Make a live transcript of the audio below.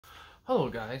Hello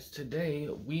guys, today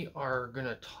we are going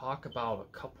to talk about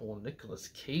a couple Nicolas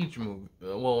Cage movies.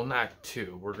 Well, not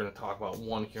two. We're going to talk about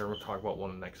one here, we'll talk about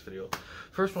one in the next video.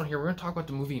 First one here, we're going to talk about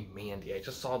the movie Mandy. I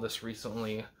just saw this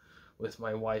recently with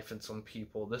my wife and some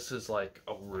people. This is like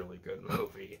a really good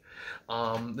movie.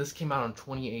 This came out in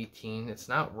 2018. It's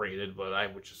not rated, but I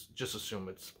would just assume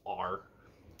it's R.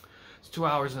 It's 2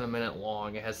 hours and a minute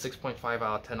long. It has 6.5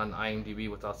 out of 10 on IMDb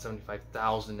with about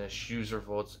 75,000-ish user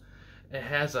votes. It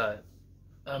has a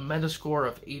Metascore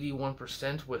of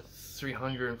 81% with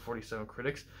 347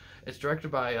 critics. It's directed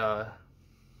by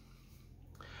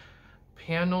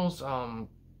Panos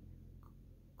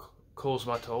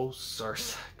Cosmatos, or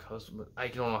I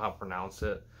don't know how to pronounce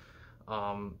it.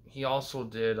 He also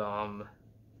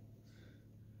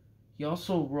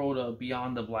wrote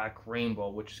Beyond the Black Rainbow,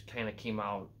 which kind of came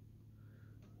out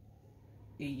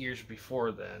 8 years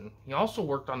before then. He also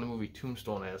worked on the movie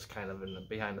Tombstone as kind of in the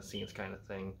behind the scenes kind of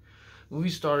thing. Movie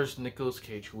stars Nicolas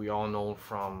Cage, who we all know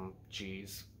from,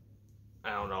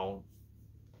 I don't know,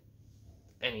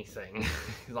 anything.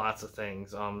 Lots of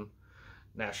things.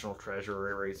 National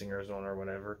Treasure, Raising Arizona, or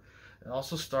whatever. It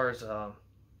also stars,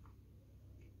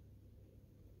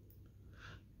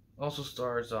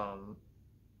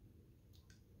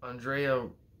 Andrea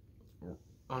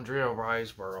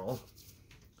Riseborough,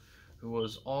 who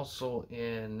was also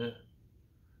in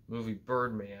movie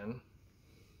Birdman.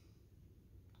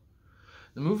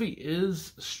 The movie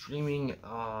is streaming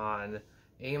on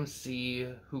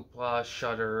AMC, Hoopla,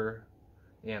 Shudder,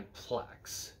 and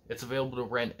Plex. It's available to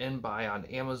rent and buy on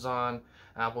Amazon,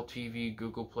 Apple TV,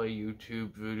 Google Play, YouTube,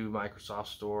 Vudu, Microsoft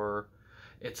Store.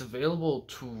 It's available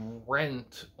to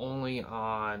rent only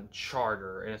on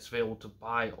Charter, and it's available to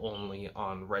buy only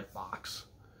on Redbox.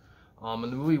 And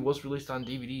the movie was released on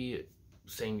DVD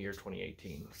same year,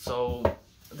 2018. So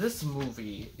this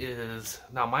movie is,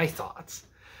 now my thoughts.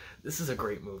 This is a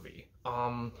great movie.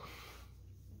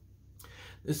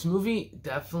 This movie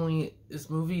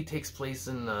takes place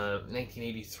in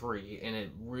 1983, and it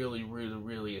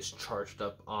really is charged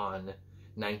up on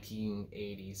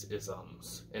 1980s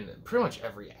isms in pretty much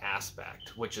every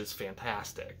aspect, which is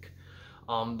fantastic.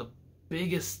 The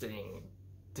biggest thing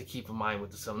to keep in mind with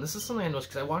this film, this is something I noticed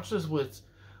because I watched this with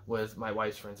my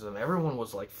wife's friends, and everyone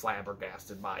was like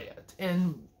flabbergasted by it.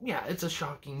 And yeah, it's a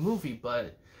shocking movie,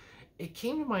 but it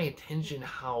came to my attention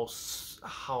how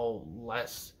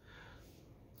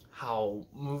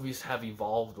movies have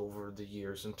evolved over the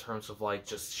years in terms of like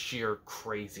just sheer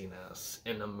craziness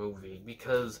in a movie.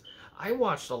 Because I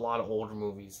watched a lot of older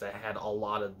movies that had a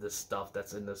lot of this stuff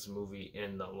that's in this movie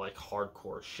in them, like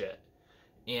hardcore shit.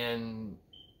 And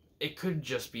it could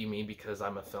just be me because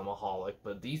I'm a filmaholic,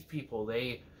 but these people,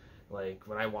 they, like,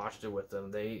 when I watched it with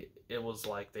them, it was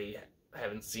like they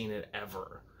haven't seen it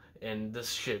ever. And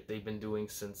this shit they've been doing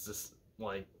since this,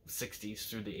 like, 60s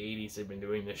through the 80s, they've been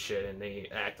doing this shit, and they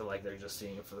acted like they're just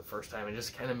seeing it for the first time. It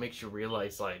just kind of makes you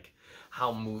realize, like,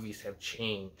 how movies have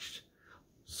changed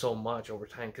so much over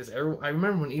time. Because I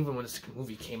remember even when this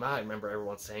movie came out, I remember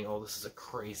everyone saying, oh, this is a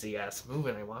crazy-ass movie,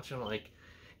 and I watched it, and I'm like,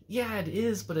 yeah, it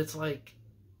is, but it's like,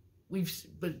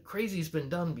 but crazy's been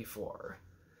done before.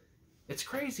 It's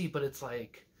crazy, but it's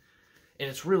like, and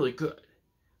it's really good.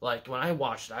 Like, when I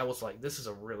watched it, I was like, this is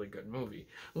a really good movie.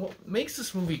 What makes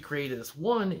this movie great is,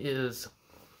 one is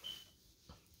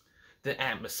the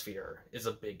atmosphere is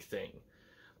a big thing.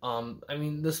 I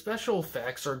mean, the special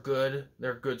effects are good.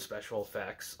 They're good special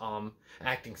effects.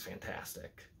 Acting's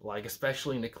fantastic. Like,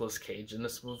 especially Nicolas Cage in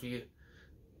this movie,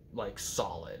 like,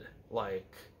 solid. Like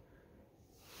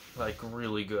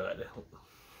really good.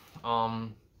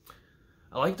 I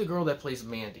like the girl that plays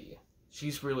Mandy.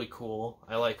 She's really cool.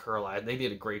 I like her a lot. They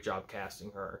did a great job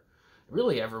casting her.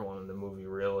 Really, everyone in the movie,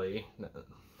 really.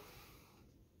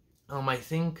 I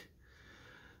think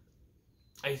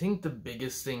the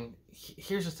biggest thing,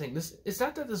 here's the thing, it's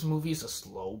not that this movie is a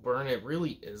slow burn, it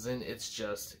really isn't. It's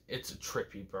a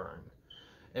trippy burn.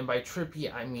 And by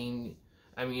trippy, I mean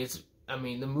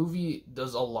the movie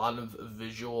does a lot of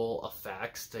visual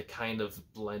effects to kind of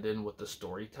blend in with the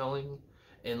storytelling.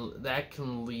 And that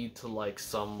can lead to, like,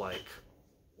 some, like,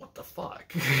 what the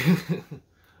fuck?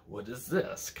 What is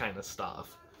this kind of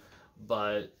stuff?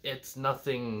 But it's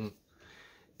nothing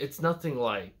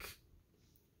like,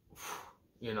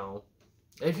 you know,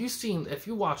 if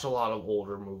you watch a lot of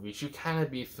older movies, you kind of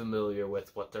be familiar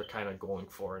with what they're kind of going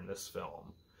for in this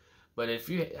film. But if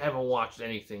you haven't watched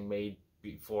anything made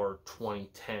before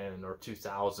 2010 or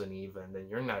 2000 even, then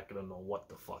you're not gonna know what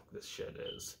the fuck this shit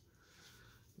is.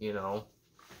 You know?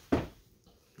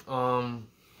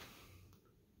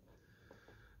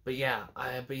 But yeah,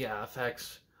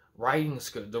 effects, writing's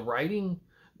good. The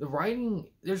the writing,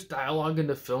 there's dialogue in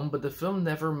the film, but the film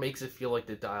never makes it feel like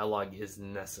the dialogue is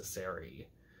necessary.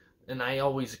 And I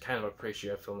always kind of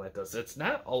appreciate a film that does. It's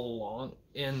not a long,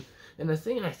 and the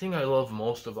thing I think I love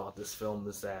most about this film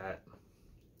is that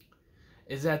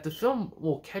the film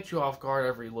will catch you off guard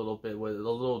every little bit with a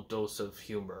little dose of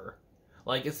humor.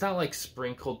 Like, it's not like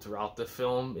sprinkled throughout the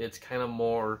film. It's kind of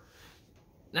more,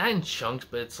 not in chunks,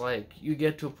 but it's like you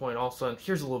get to a point, all of a sudden,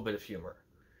 here's a little bit of humor.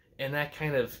 And that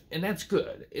kind of, and that's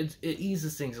good. It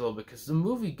eases things a little bit because the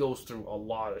movie goes through a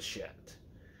lot of shit.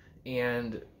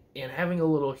 And having a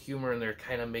little humor in there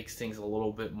kind of makes things a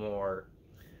little bit more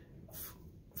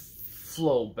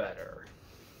flow better.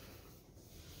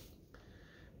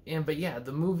 But yeah,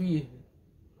 the movie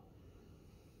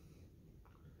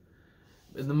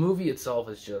itself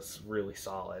is just really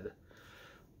solid.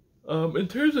 In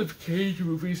terms of Cage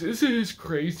movies, this is his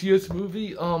craziest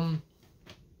movie.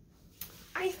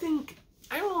 I think,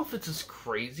 I don't know if it's his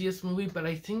craziest movie, but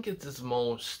I think it's his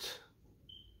most,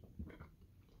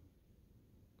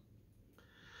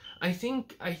 I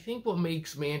think what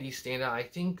makes Mandy stand out, I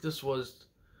think this was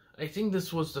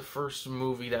the first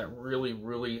movie that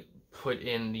really put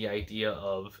in the idea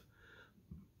of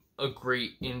a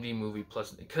great indie movie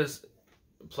plus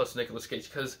Nicolas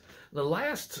Cage, because the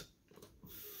last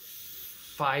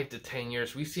 5 to 10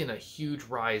 years we've seen a huge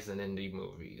rise in indie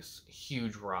movies,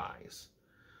 huge rise,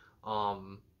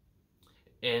 and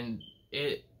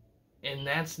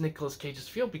that's Nicolas Cage's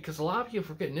field, because a lot of people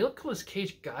forget Nicolas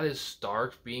Cage got his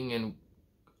start being in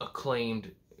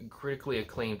critically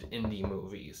acclaimed indie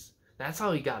movies. That's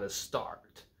how he got his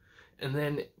start. And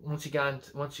then once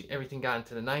everything got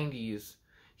into the 90s,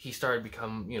 he started to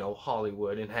become,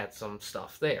 Hollywood and had some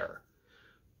stuff there.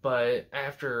 But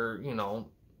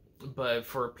but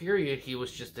for a period he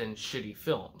was just in shitty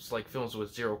films, like films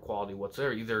with zero quality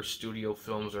whatsoever, either studio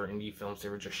films or indie films. They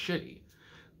were just shitty.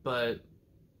 But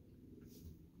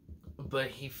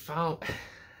he found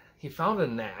a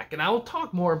knack, and I will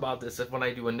talk more about this when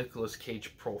I do a Nicolas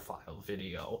Cage profile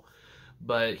video.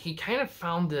 But he kind of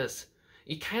found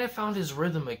his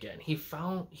rhythm again. He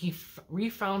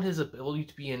refound his ability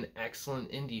to be in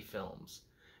excellent indie films,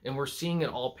 and we're seeing it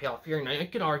all pay off here. And I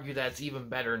could argue that's even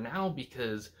better now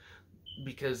because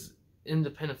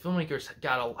independent filmmakers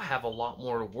gotta have a lot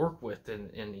more to work with in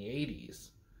the 80s.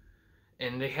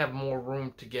 And they have more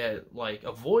room to get, like,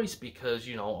 a voice because,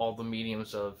 all the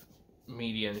mediums of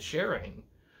media and sharing.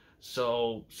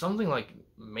 So, something like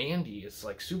Mandy is,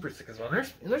 like, super sick as well.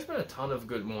 There's been a ton of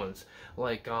good ones.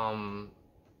 Like,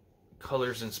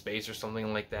 Colors in Space or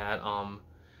something like that.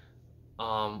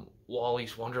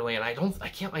 Wally's Wonderland. I don't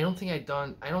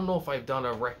know if I've done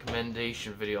a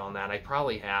recommendation video on that. I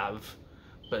probably have.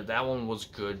 But that one was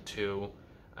good, too.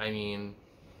 I mean,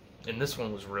 and this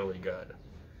one was really good.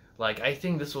 Like, I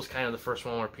think this was kind of the first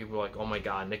one where people were like, oh my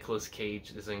god, Nicolas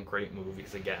Cage is in great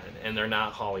movies again, and they're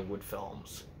not Hollywood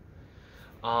films.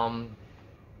 But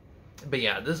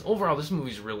yeah, this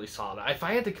movie's really solid. If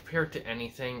I had to compare it to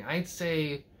anything, I'd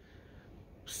say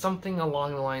something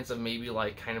along the lines of maybe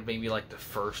like the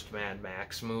first Mad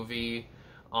Max movie.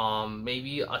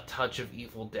 Maybe a touch of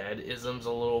Evil Dead isms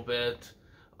a little bit.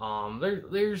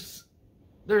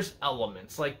 There's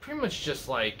elements, like pretty much just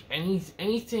like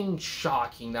anything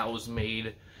shocking that was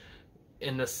made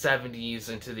in the 70s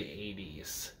into the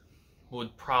 80s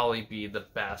would probably be the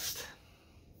best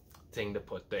thing to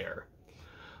put there.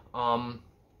 But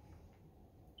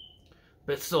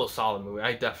it's still a solid movie.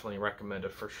 I definitely recommend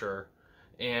it for sure.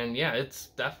 And yeah, it's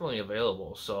definitely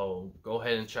available, so go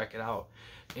ahead and check it out.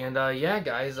 And yeah,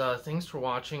 guys, thanks for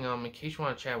watching. In case you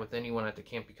want to chat with anyone at the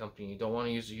Campy Company, you don't want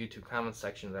to use the YouTube comment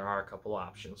section, there are a couple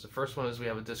options. The first one is we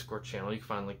have a Discord channel. You can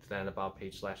find a link to that in the About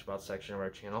page / About section of our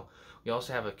channel. We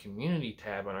also have a community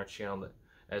tab on our channel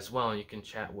as well, and you can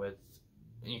chat with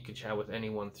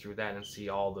anyone through that and see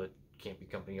all the Campy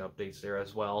Company updates there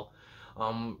as well.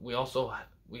 We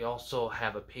also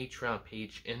have a Patreon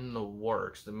page in the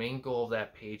works. The main goal of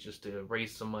that page is to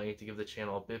raise some money to give the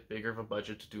channel a bit bigger of a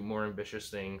budget to do more ambitious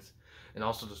things, and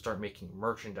also to start making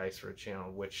merchandise for the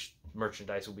channel, which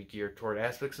merchandise will be geared toward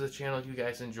aspects of the channel you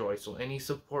guys enjoy, so any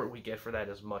support we get for that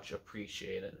is much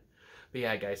appreciated. But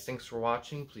yeah, guys, thanks for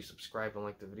watching. Please subscribe and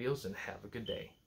like the videos, and have a good day.